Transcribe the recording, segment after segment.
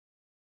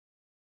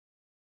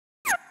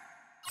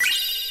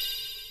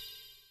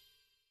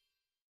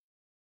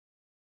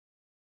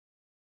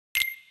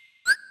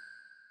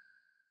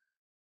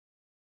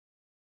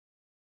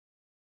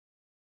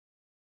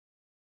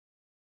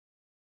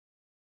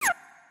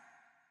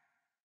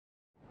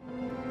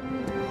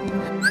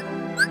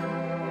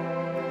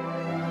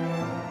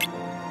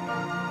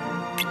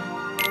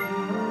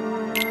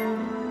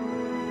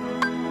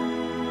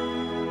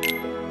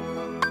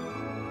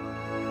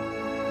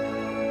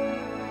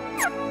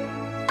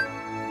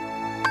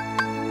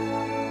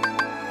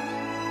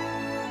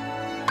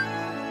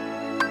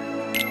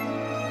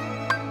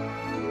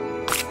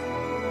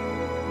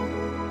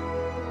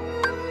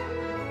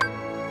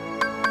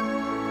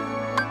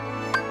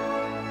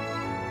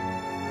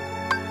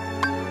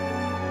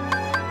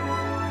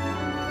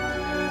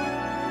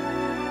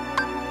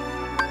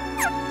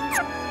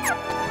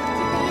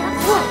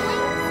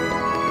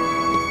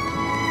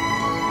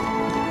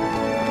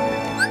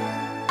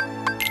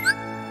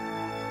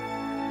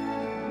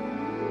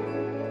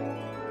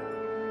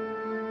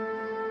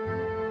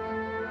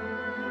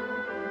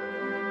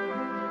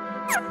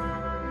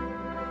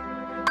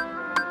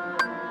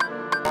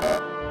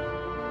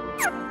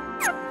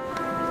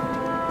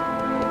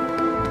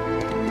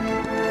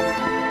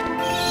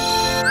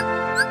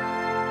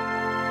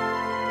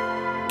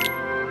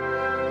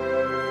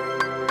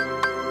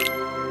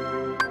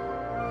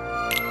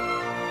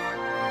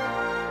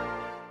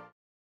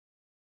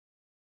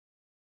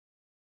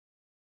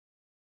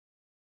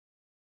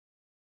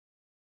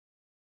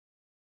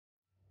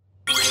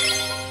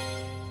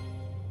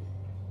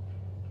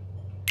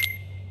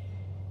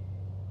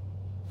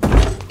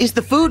Is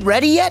the food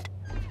ready yet?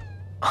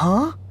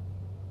 Huh?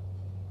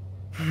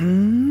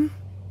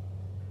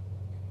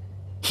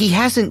 He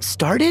hasn't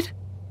started?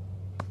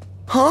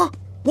 Huh?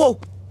 Whoa,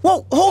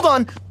 hold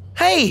on!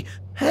 Hey!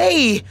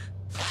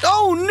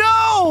 Oh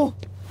no!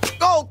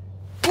 Oh,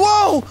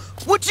 whoa!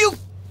 Would you...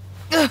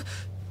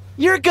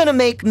 you're gonna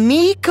make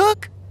me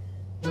cook?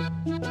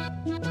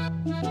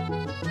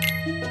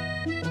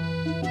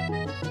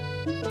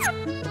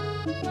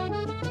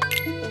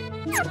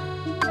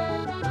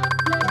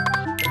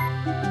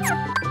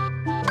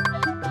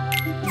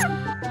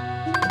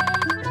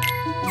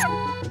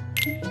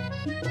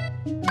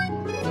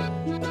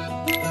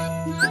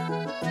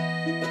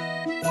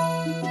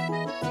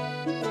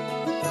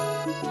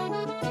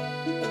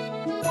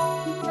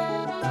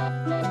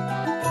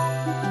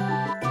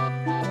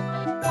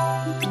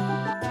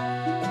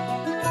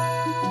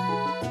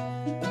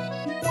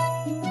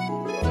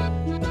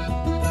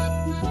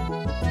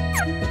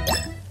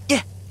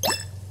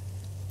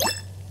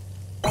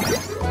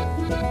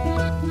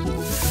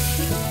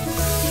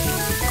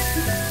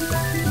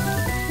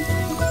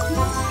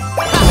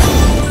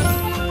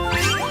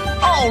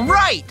 All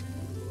right!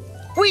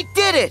 We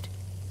did it!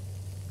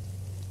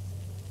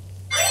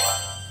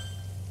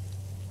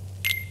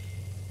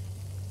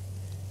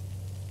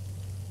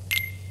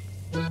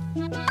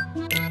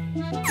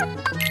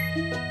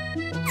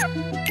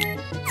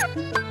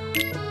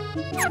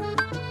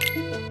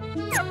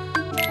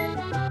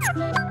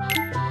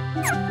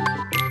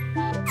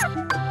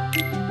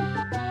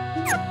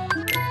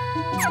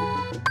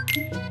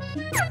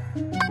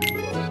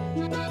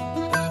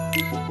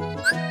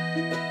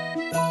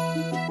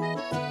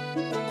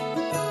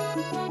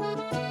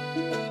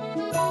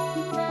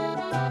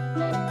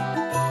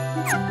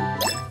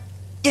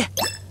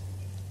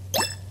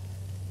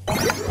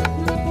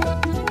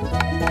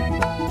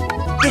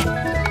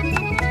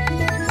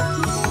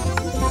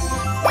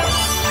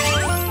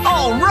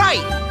 All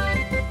right!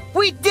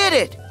 We did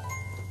it!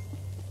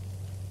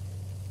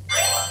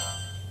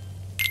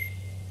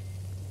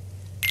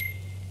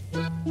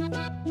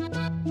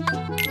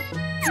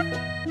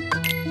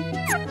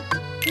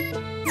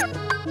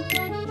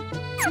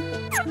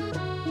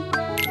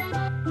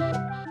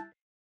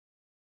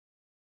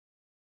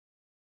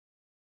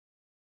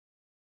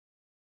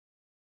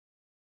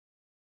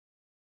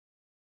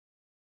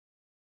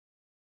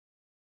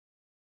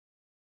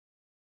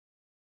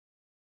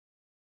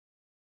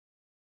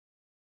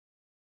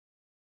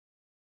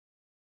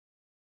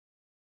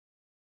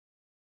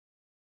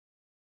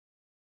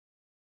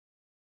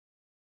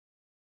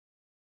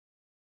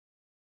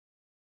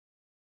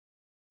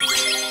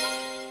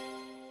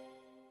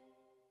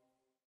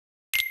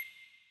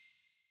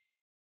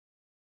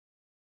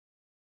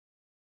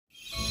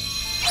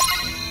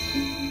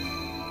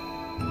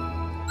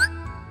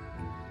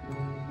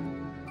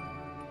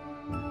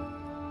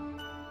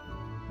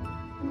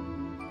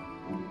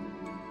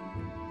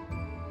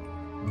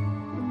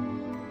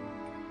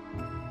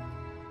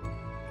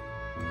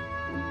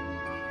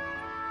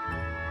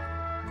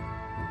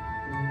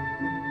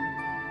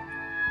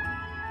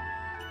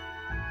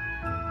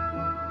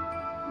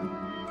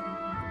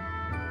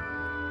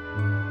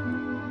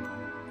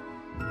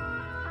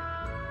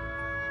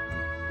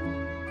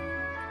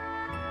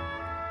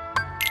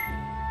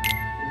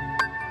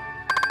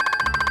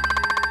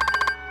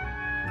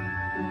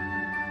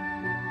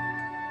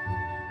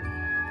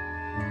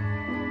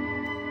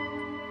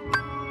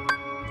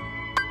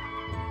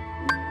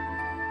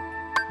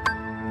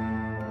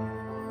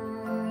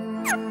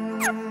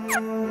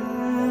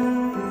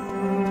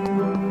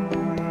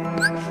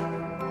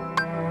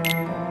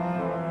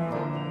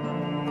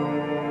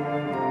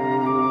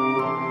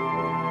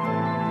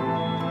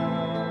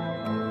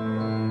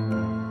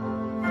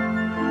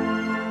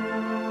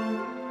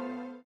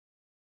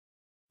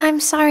 I'm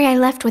sorry I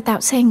left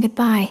without saying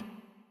goodbye.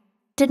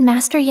 Did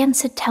Master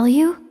Yensid tell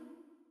you?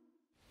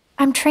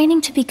 I'm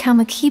training to become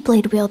a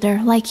Keyblade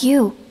wielder like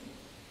you.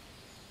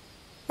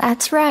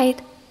 That's right.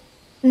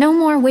 No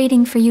more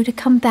waiting for you to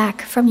come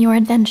back from your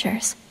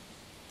adventures.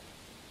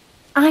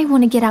 I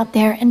want to get out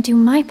there and do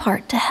my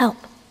part to help.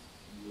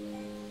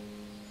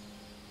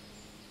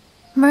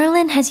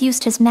 Merlin has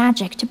used his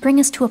magic to bring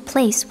us to a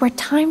place where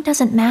time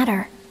doesn't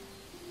matter.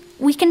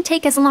 We can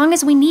take as long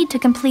as we need to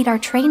complete our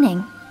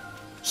training.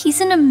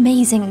 He's an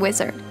amazing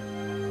wizard.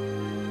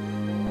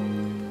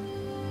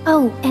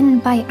 Oh,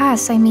 and by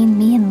us, I mean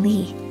me and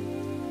Lee.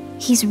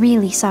 He's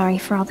really sorry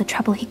for all the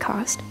trouble he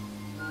caused.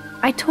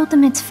 I told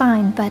him it's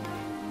fine, but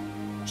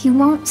he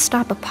won't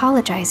stop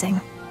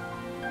apologizing.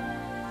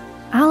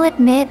 I'll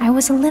admit I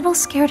was a little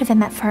scared of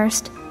him at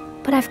first,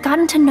 but I've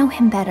gotten to know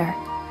him better.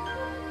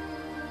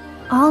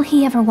 All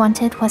he ever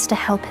wanted was to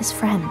help his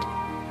friend.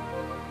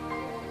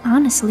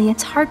 Honestly,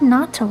 it's hard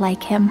not to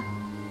like him.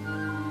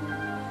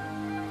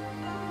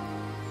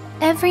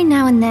 Every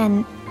now and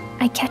then,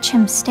 I catch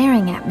him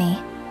staring at me.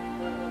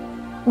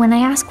 When I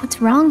ask what's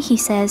wrong, he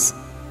says,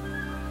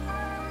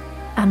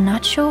 "I'm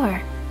not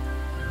sure.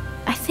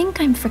 I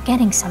think I'm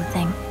forgetting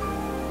something.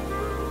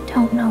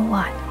 Don't know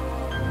what."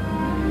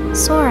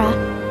 Sora,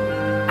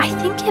 I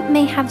think it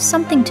may have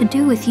something to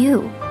do with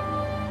you.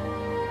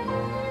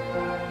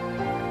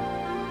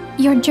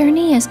 Your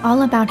journey is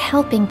all about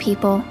helping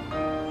people.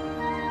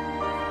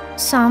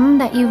 Some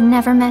that you've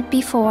never met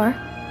before,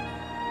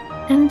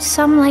 and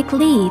some like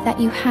Lee that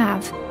you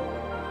have.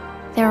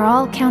 They're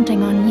all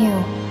counting on you.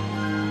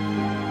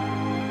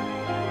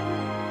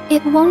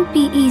 It won't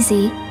be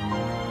easy,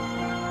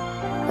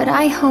 but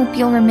I hope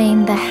you'll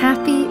remain the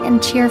happy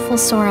and cheerful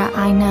Sora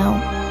I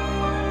know.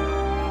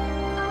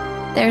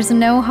 There's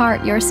no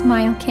heart your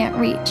smile can't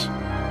reach.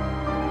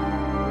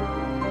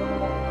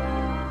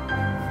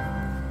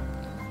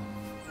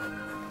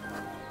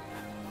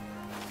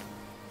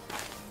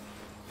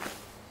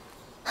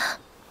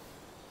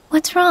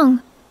 What's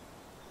wrong?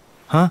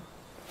 Huh?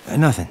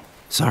 Nothing.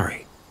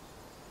 Sorry.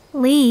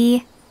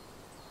 Lee.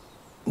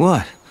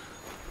 What?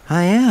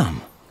 I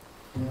am.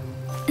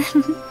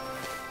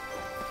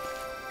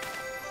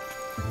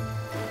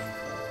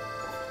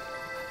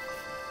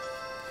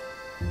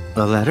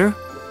 A letter?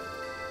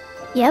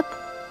 Yep.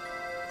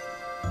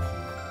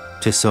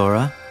 To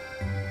Sora?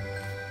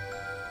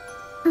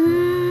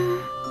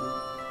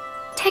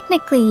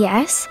 Technically,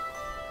 yes.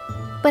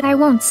 But I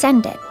won't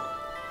send it.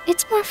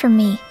 It's more for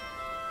me.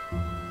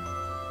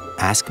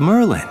 Ask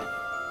Merlin.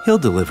 He'll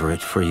deliver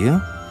it for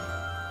you.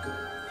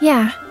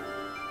 Yeah,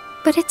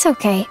 but it's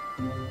okay.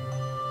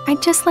 I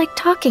just like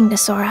talking to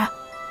Sora,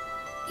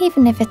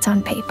 even if it's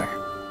on paper.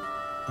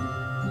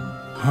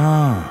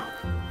 Huh.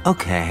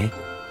 Okay.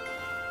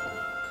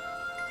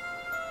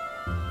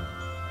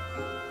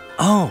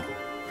 Oh.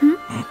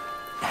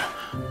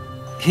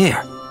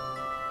 Here.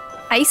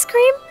 Ice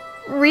cream?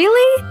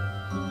 Really?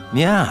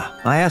 Yeah,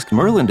 I asked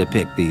Merlin to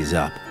pick these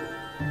up.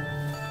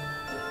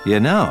 You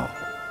know,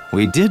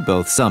 we did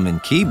both summon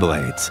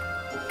Keyblades.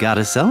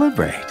 Gotta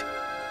celebrate.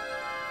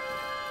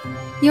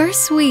 You're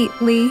sweet,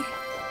 Lee.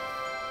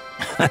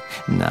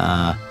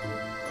 Nah.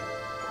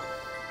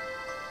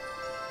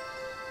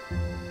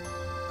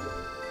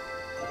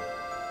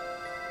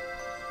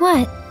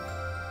 What?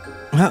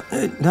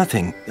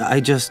 Nothing.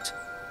 I just...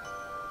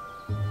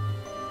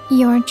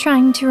 You're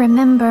trying to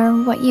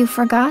remember what you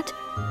forgot?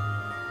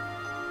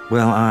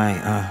 Well,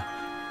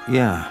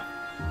 yeah.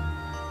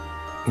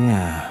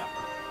 Yeah.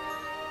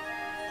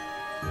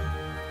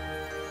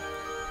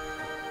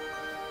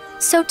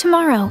 So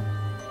tomorrow,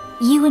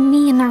 you and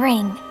me in the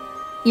ring.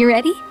 You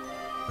ready?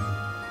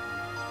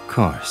 Of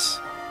course.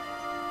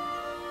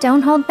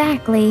 Don't hold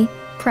back, Lee.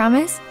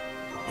 Promise?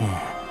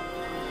 Huh?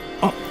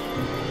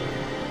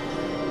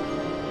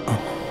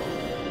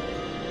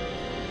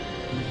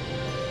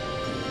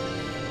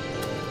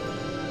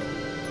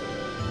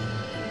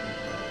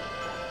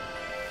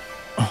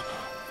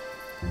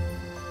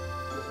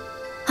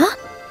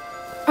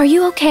 Are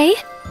you okay?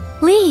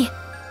 Lee!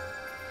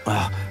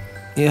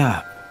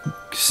 Yeah.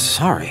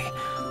 Sorry.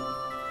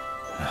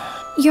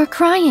 You're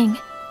crying.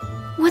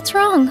 What's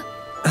wrong?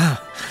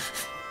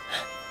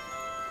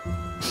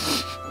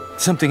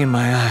 Something in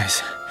my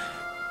eyes.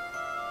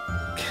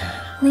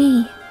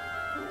 Lee.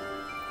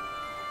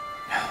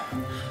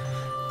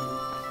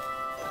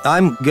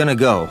 I'm gonna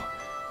go.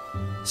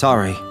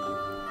 Sorry.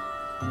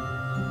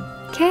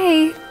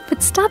 Okay,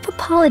 but stop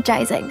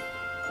apologizing.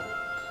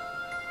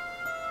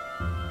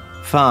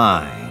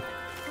 Fine.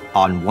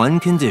 On one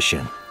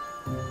condition.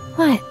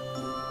 What?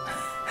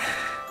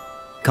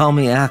 Call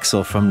me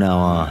Axel from now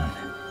on.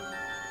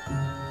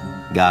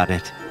 Got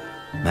it?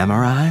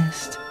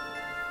 Memorized?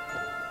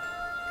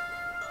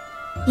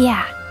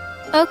 Yeah.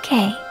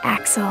 Okay,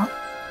 Axel.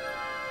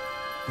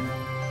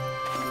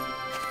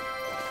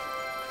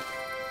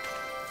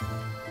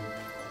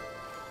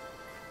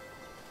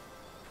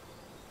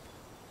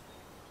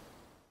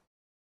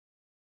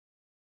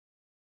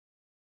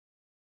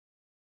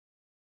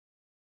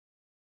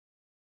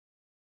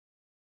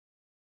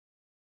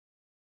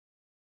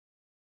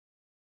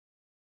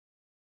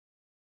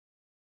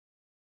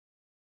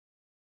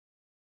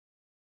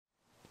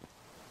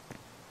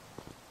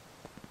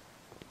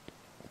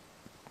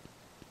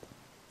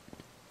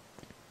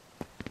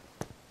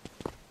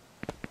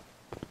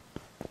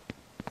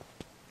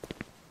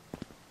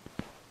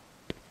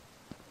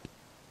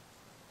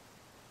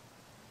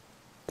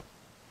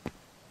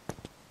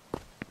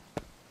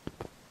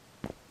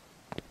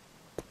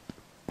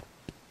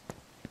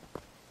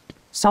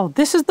 So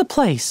this is the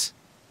place.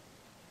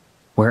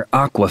 Where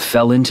Aqua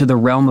fell into the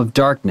realm of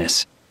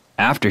darkness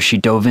after she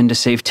dove in to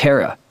save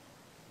Terra.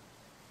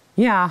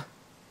 Yeah.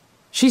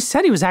 She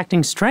said he was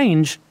acting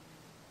strange.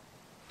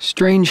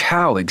 Strange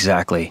how,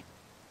 exactly?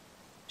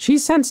 She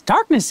sensed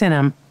darkness in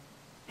him.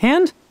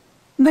 And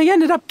they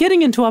ended up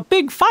getting into a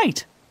big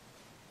fight.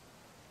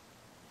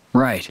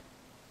 Right.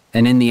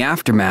 And in the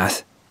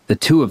aftermath, the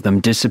two of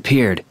them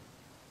disappeared.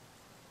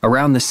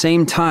 Around the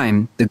same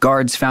time, the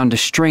guards found a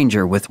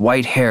stranger with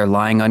white hair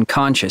lying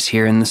unconscious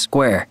here in the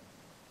square.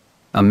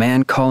 A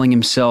man calling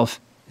himself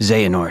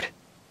Xehanort.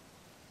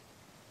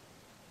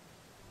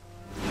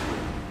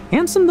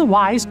 Ansem the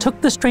Wise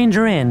took the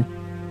stranger in,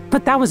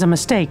 but that was a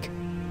mistake.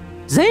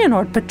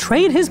 Xehanort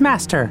betrayed his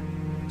master,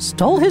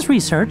 stole his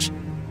research,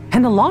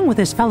 and along with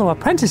his fellow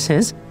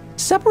apprentices,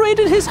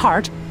 separated his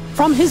heart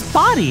from his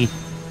body.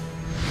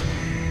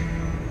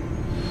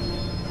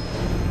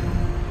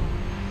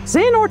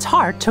 Xehanort's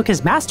heart took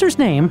his master's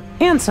name,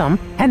 Ansem,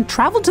 and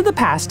traveled to the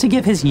past to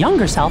give his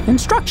younger self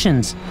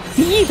instructions.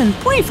 He even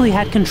briefly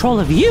had control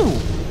of you.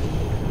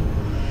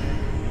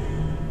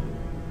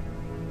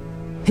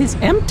 His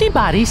empty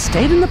body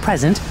stayed in the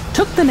present,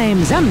 took the name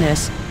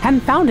Xemnas,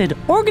 and founded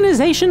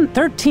Organization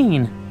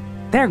 13.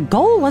 Their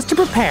goal was to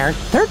prepare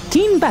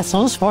 13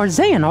 vessels for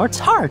Xehanort's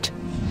heart.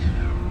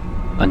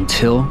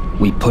 Until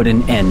we put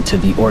an end to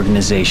the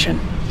organization.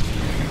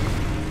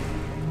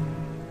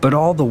 But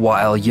all the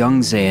while,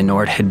 young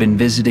Xehanort had been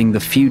visiting the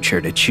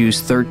future to choose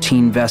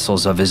 13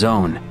 vessels of his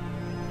own.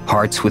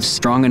 Hearts with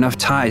strong enough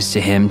ties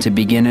to him to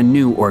begin a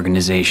new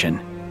organization.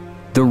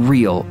 The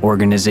real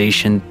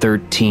Organization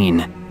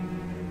 13.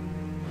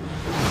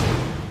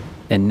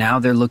 And now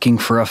they're looking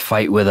for a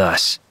fight with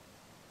us.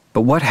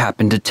 But what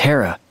happened to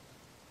Terra?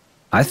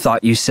 I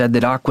thought you said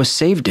that Aqua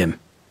saved him.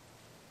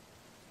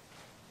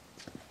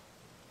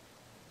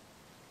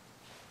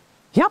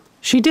 Yep,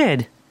 she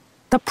did.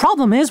 The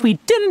problem is we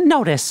didn't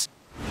notice.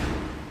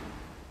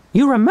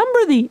 You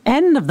remember the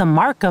end of the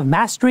Mark of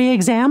Mastery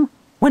exam,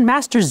 when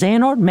Master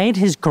Xehanort made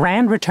his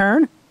grand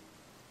return?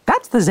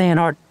 That's the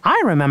Xehanort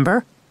I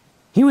remember.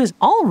 He was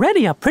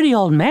already a pretty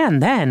old man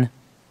then.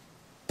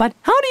 But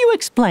how do you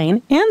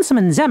explain Ansem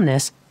and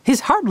Xemnas,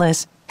 his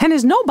Heartless, and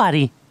his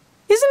Nobody?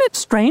 Isn't it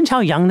strange how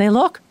young they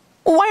look?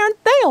 Why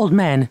aren't they old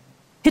men?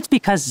 It's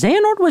because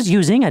Xehanort was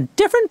using a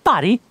different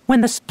body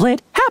when the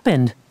split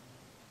happened.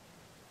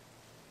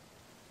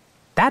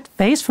 That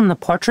face from the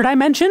portrait I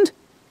mentioned?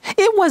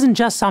 It wasn't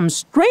just some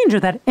stranger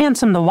that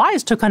Ansem the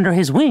Wise took under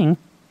his wing.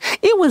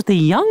 It was the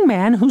young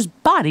man whose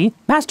body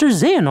Master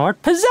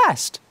Xehanort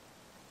possessed.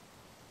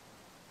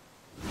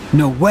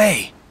 No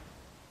way!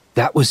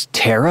 That was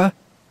Terra?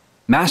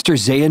 Master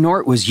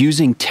Xehanort was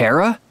using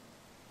Terra?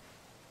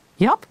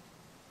 Yup.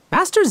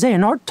 Master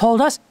Xehanort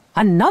told us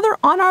another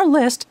on our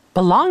list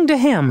belonged to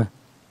him.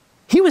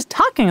 He was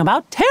talking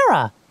about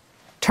Terra.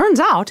 Turns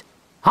out,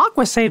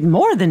 Aqua saved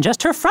more than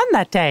just her friend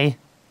that day.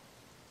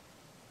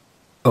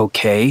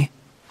 Okay,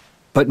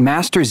 but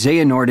Master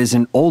Xehanort is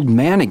an old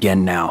man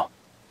again now.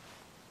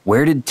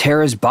 Where did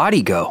Terra's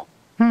body go?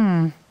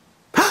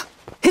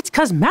 It's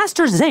 'cause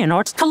Master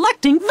Xehanort's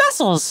collecting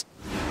vessels.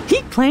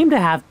 He claimed to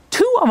have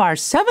 2 of our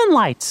 7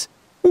 lights.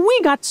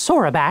 We got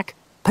Sora back,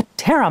 but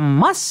Terra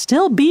must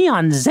still be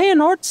on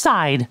Xehanort's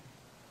side.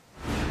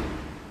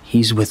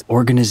 He's with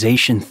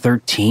Organization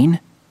 13?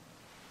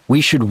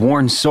 We should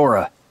warn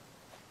Sora.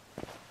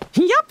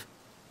 Yup,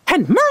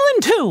 and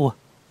Merlin too.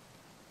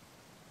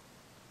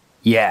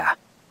 Yeah.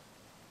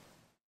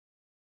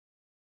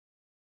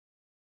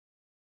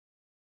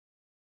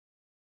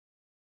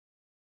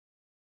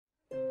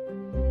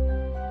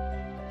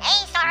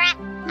 Hey, Sora,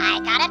 I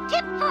got a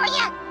tip for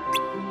you.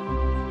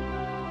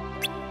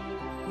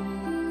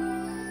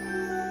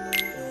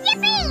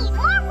 Yippee!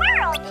 More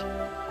world!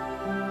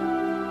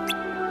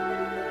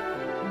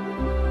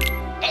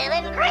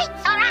 Doing great,